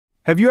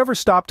Have you ever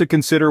stopped to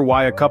consider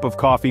why a cup of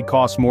coffee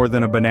costs more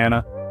than a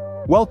banana?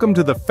 Welcome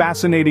to the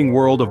fascinating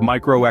world of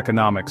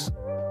microeconomics,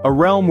 a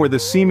realm where the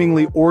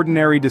seemingly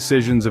ordinary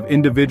decisions of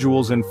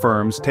individuals and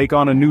firms take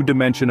on a new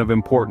dimension of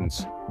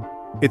importance.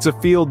 It's a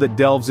field that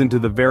delves into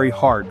the very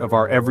heart of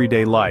our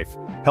everyday life,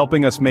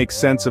 helping us make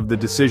sense of the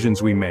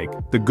decisions we make,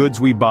 the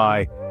goods we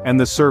buy, and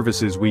the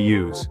services we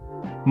use.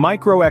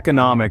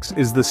 Microeconomics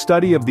is the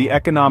study of the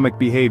economic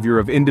behavior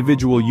of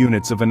individual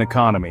units of an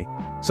economy,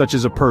 such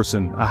as a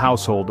person, a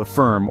household, a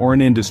firm, or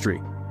an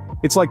industry.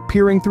 It's like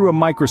peering through a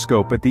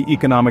microscope at the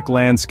economic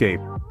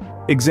landscape,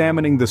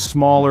 examining the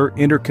smaller,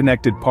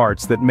 interconnected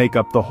parts that make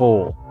up the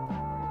whole.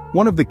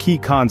 One of the key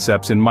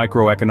concepts in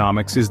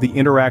microeconomics is the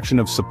interaction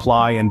of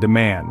supply and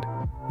demand.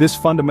 This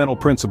fundamental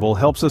principle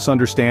helps us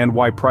understand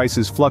why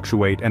prices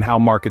fluctuate and how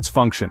markets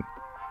function.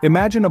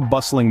 Imagine a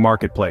bustling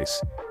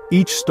marketplace.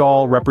 Each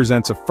stall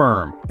represents a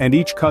firm, and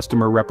each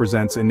customer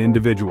represents an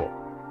individual.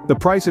 The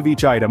price of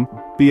each item,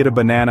 be it a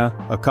banana,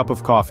 a cup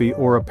of coffee,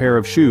 or a pair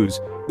of shoes,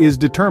 is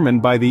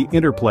determined by the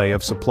interplay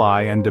of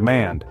supply and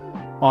demand.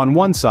 On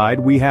one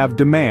side we have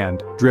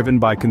demand, driven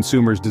by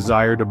consumers'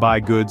 desire to buy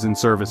goods and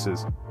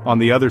services. On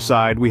the other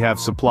side we have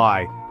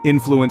supply,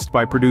 influenced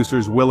by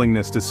producers'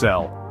 willingness to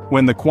sell.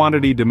 When the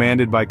quantity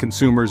demanded by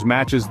consumers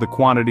matches the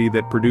quantity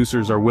that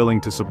producers are willing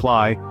to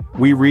supply,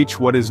 we reach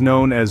what is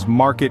known as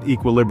market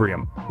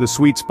equilibrium, the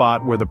sweet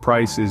spot where the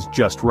price is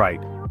just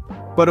right.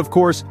 But of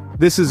course,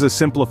 this is a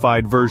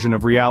simplified version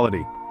of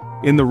reality.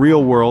 In the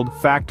real world,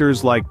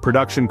 factors like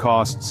production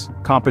costs,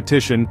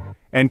 competition,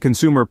 and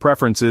consumer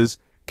preferences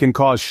can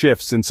cause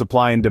shifts in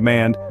supply and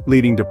demand,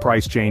 leading to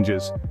price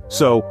changes.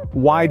 So,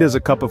 why does a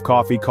cup of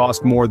coffee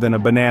cost more than a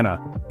banana?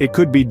 It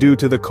could be due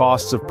to the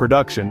costs of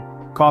production.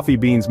 Coffee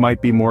beans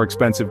might be more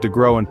expensive to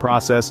grow and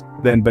process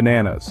than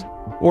bananas.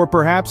 Or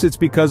perhaps it's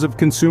because of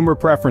consumer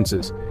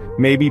preferences.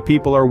 Maybe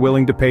people are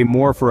willing to pay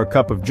more for a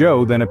cup of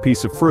joe than a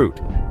piece of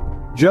fruit.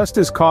 Just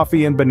as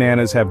coffee and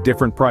bananas have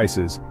different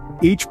prices,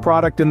 each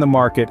product in the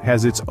market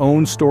has its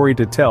own story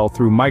to tell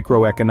through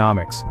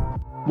microeconomics.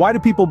 Why do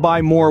people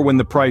buy more when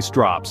the price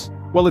drops?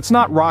 Well, it's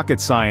not rocket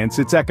science,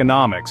 it's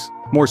economics.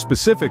 More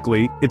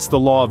specifically, it's the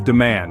law of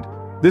demand.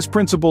 This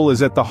principle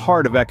is at the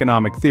heart of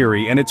economic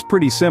theory, and it's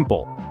pretty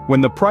simple. When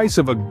the price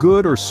of a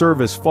good or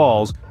service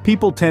falls,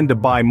 people tend to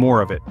buy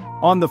more of it.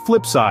 On the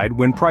flip side,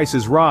 when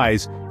prices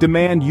rise,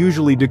 demand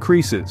usually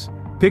decreases.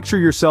 Picture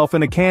yourself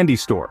in a candy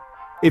store.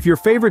 If your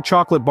favorite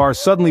chocolate bar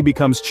suddenly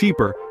becomes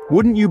cheaper,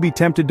 wouldn't you be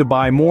tempted to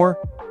buy more?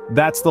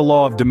 That's the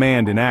law of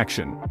demand in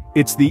action.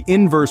 It's the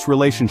inverse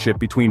relationship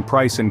between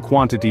price and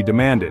quantity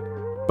demanded.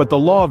 But the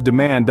law of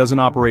demand doesn't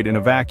operate in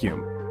a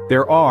vacuum.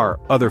 There are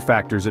other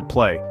factors at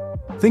play.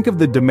 Think of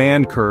the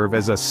demand curve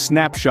as a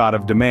snapshot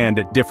of demand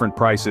at different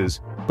prices,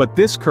 but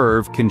this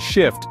curve can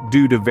shift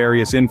due to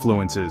various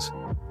influences.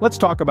 Let's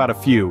talk about a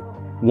few.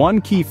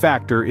 One key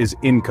factor is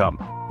income.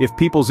 If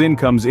people's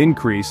incomes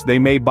increase, they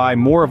may buy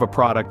more of a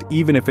product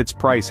even if its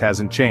price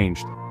hasn't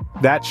changed.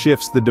 That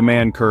shifts the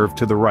demand curve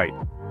to the right.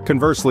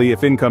 Conversely,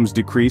 if incomes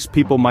decrease,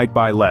 people might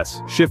buy less,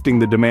 shifting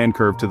the demand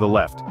curve to the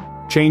left.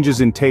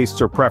 Changes in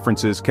tastes or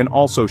preferences can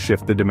also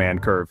shift the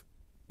demand curve.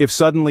 If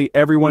suddenly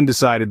everyone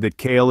decided that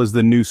kale is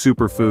the new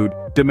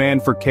superfood,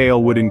 demand for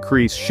kale would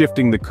increase,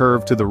 shifting the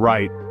curve to the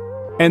right.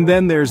 And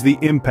then there's the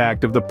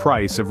impact of the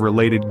price of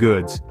related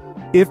goods.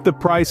 If the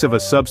price of a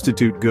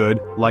substitute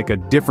good, like a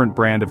different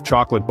brand of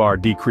chocolate bar,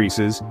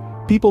 decreases,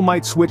 people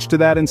might switch to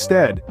that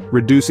instead,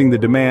 reducing the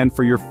demand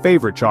for your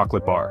favorite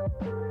chocolate bar.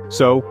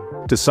 So,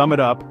 to sum it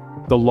up,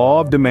 the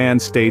law of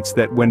demand states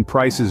that when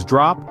prices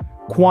drop,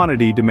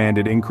 quantity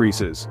demanded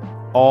increases,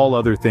 all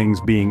other things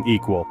being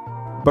equal.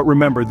 But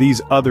remember, these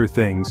other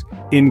things,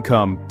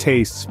 income,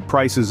 tastes,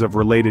 prices of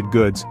related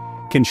goods,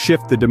 can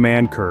shift the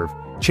demand curve,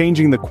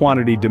 changing the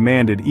quantity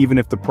demanded even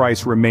if the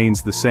price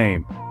remains the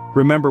same.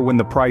 Remember, when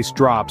the price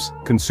drops,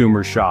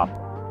 consumers shop.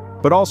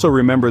 But also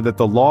remember that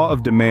the law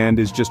of demand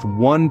is just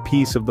one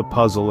piece of the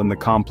puzzle in the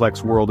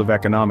complex world of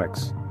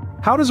economics.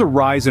 How does a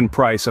rise in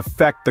price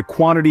affect the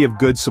quantity of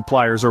goods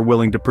suppliers are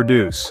willing to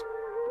produce?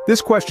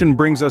 This question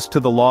brings us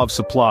to the law of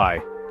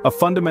supply, a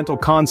fundamental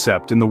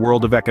concept in the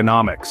world of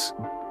economics.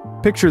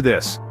 Picture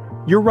this.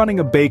 You're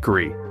running a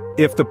bakery.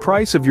 If the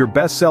price of your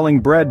best-selling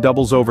bread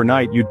doubles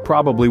overnight, you'd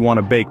probably want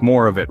to bake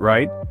more of it,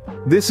 right?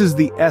 This is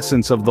the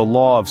essence of the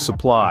law of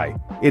supply.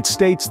 It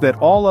states that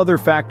all other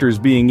factors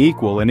being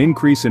equal, an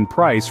increase in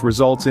price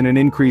results in an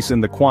increase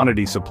in the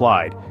quantity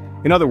supplied.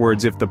 In other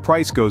words, if the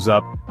price goes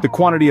up, the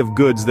quantity of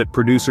goods that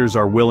producers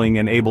are willing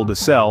and able to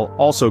sell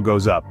also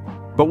goes up.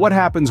 But what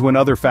happens when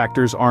other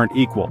factors aren't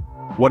equal?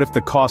 What if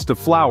the cost of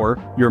flour,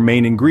 your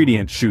main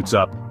ingredient, shoots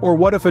up? Or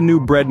what if a new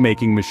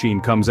bread-making machine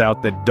comes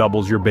out that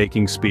doubles your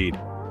baking speed?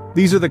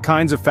 These are the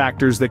kinds of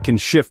factors that can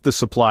shift the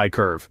supply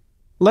curve.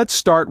 Let's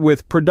start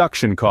with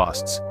production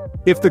costs.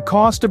 If the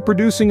cost of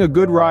producing a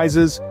good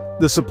rises,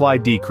 the supply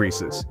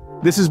decreases.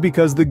 This is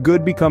because the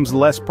good becomes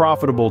less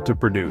profitable to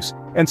produce,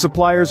 and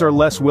suppliers are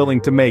less willing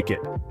to make it.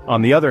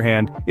 On the other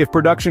hand, if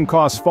production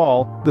costs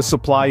fall, the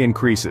supply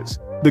increases.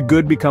 The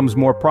good becomes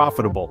more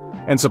profitable,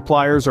 and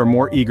suppliers are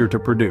more eager to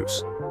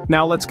produce.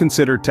 Now let's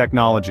consider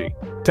technology.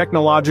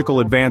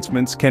 Technological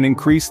advancements can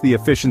increase the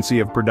efficiency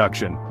of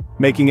production,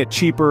 making it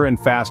cheaper and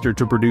faster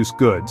to produce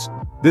goods.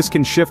 This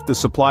can shift the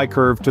supply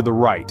curve to the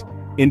right,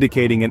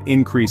 indicating an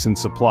increase in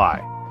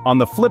supply. On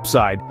the flip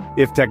side,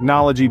 if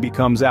technology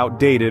becomes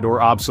outdated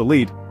or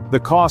obsolete, the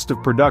cost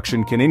of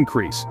production can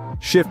increase,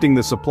 shifting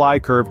the supply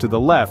curve to the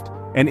left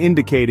and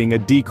indicating a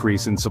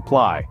decrease in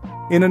supply.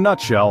 In a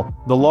nutshell,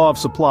 the law of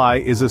supply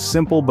is a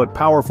simple but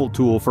powerful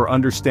tool for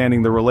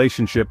understanding the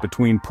relationship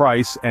between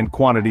price and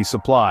quantity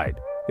supplied.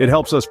 It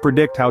helps us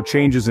predict how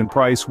changes in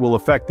price will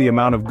affect the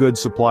amount of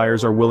goods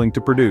suppliers are willing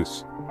to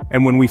produce.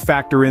 And when we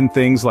factor in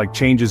things like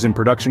changes in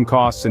production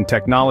costs and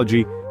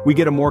technology, we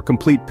get a more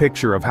complete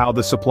picture of how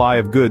the supply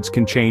of goods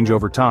can change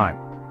over time.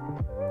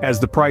 As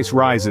the price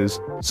rises,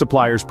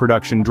 suppliers'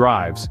 production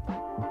drives.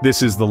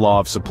 This is the law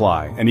of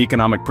supply, an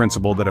economic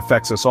principle that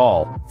affects us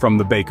all, from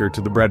the baker to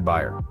the bread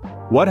buyer.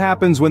 What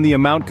happens when the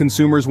amount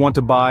consumers want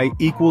to buy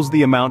equals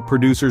the amount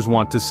producers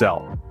want to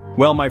sell?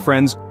 Well, my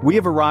friends, we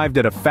have arrived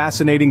at a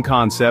fascinating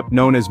concept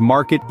known as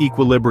market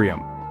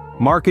equilibrium.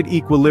 Market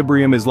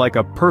equilibrium is like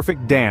a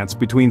perfect dance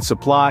between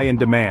supply and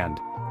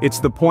demand. It's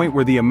the point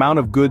where the amount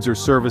of goods or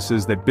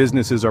services that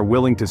businesses are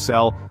willing to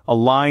sell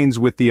aligns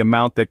with the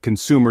amount that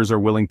consumers are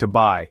willing to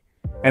buy.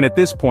 And at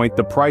this point,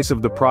 the price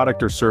of the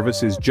product or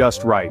service is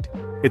just right.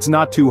 It's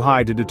not too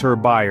high to deter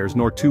buyers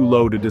nor too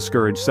low to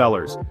discourage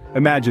sellers.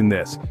 Imagine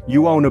this: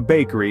 you own a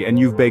bakery and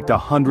you've baked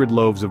 100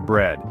 loaves of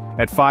bread.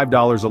 At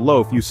 $5 a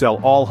loaf, you sell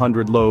all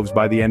 100 loaves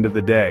by the end of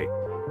the day.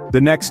 The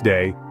next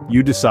day,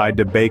 you decide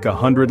to bake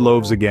 100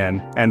 loaves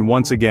again, and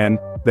once again,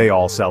 they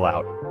all sell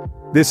out.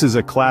 This is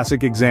a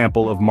classic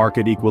example of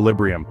market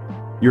equilibrium.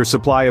 Your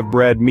supply of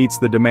bread meets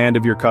the demand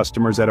of your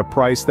customers at a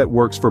price that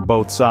works for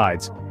both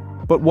sides.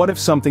 But what if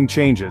something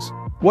changes?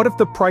 What if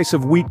the price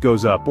of wheat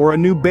goes up or a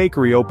new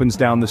bakery opens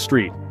down the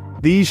street?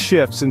 These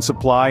shifts in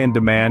supply and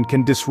demand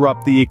can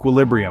disrupt the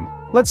equilibrium.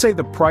 Let's say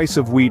the price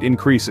of wheat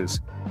increases.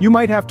 You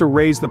might have to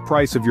raise the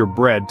price of your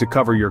bread to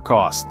cover your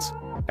costs.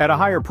 At a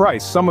higher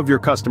price, some of your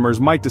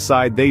customers might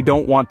decide they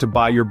don't want to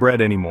buy your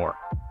bread anymore.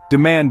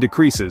 Demand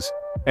decreases,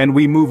 and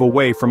we move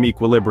away from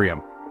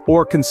equilibrium.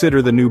 Or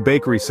consider the new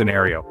bakery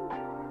scenario.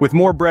 With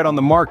more bread on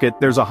the market,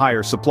 there's a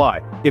higher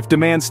supply. If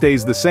demand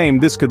stays the same,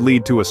 this could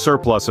lead to a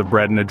surplus of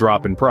bread and a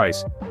drop in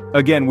price.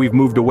 Again, we've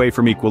moved away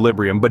from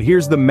equilibrium, but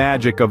here's the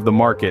magic of the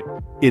market: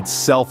 it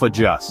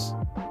self-adjusts.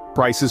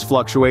 Prices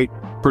fluctuate,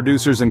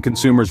 producers and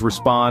consumers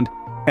respond,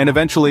 and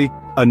eventually,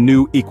 a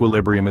new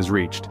equilibrium is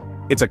reached.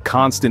 It's a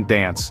constant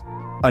dance,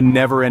 a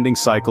never-ending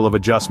cycle of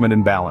adjustment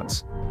and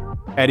balance.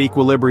 At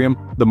equilibrium,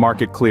 the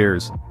market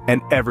clears,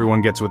 and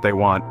everyone gets what they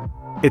want.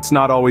 It's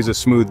not always a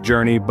smooth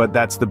journey, but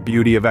that's the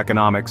beauty of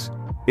economics.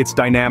 It's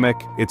dynamic,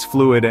 it's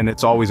fluid, and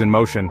it's always in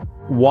motion.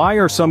 Why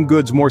are some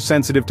goods more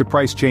sensitive to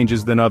price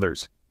changes than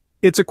others?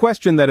 It's a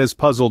question that has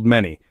puzzled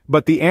many,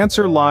 but the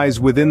answer lies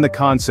within the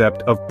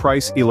concept of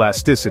price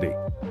elasticity.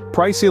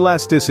 Price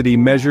elasticity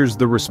measures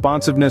the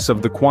responsiveness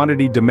of the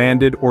quantity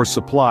demanded or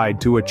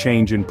supplied to a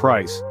change in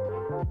price.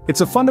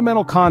 It's a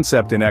fundamental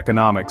concept in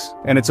economics,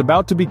 and it's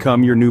about to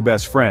become your new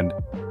best friend.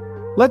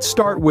 Let's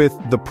start with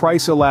the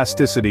price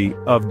elasticity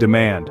of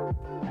demand.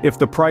 If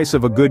the price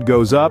of a good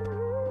goes up,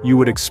 you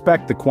would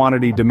expect the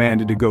quantity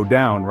demanded to go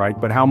down,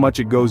 right? But how much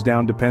it goes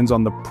down depends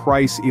on the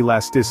price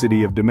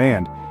elasticity of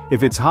demand.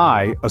 If it's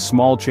high, a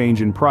small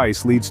change in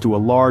price leads to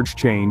a large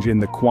change in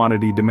the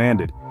quantity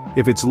demanded.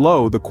 If it's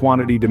low, the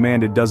quantity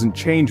demanded doesn't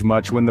change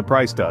much when the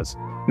price does.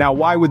 Now,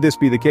 why would this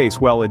be the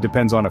case? Well, it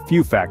depends on a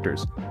few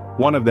factors.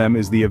 One of them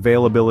is the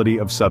availability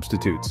of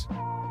substitutes.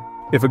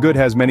 If a good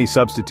has many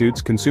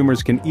substitutes,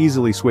 consumers can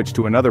easily switch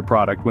to another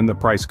product when the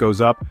price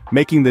goes up,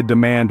 making the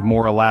demand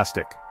more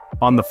elastic.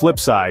 On the flip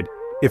side,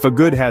 if a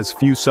good has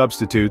few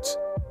substitutes,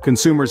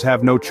 consumers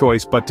have no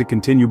choice but to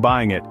continue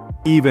buying it,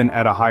 even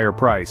at a higher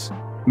price,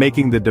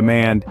 making the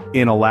demand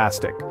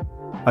inelastic.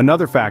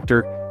 Another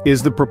factor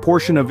is the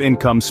proportion of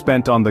income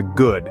spent on the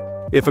good.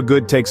 If a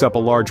good takes up a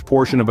large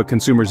portion of a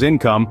consumer's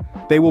income,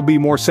 they will be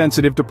more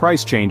sensitive to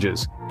price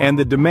changes, and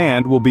the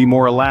demand will be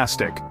more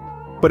elastic.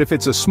 But if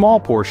it's a small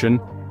portion,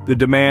 the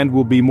demand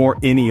will be more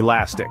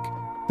inelastic.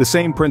 The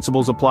same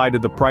principles apply to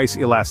the price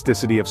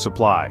elasticity of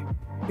supply.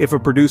 If a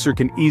producer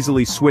can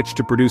easily switch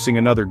to producing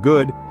another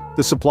good,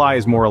 the supply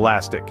is more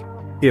elastic.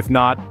 If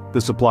not, the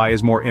supply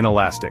is more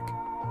inelastic.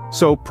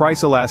 So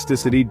price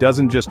elasticity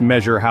doesn't just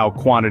measure how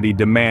quantity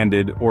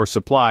demanded or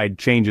supplied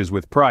changes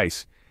with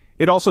price.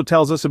 It also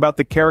tells us about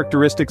the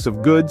characteristics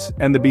of goods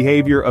and the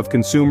behavior of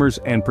consumers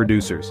and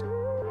producers.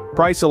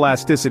 Price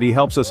elasticity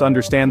helps us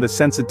understand the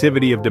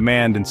sensitivity of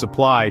demand and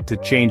supply to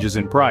changes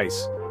in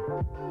price.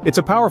 It's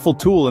a powerful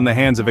tool in the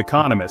hands of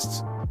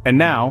economists, and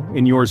now,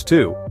 in yours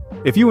too.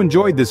 If you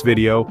enjoyed this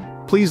video,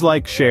 please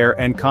like, share,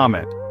 and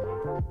comment.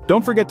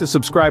 Don't forget to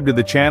subscribe to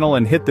the channel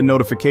and hit the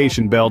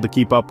notification bell to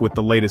keep up with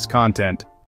the latest content.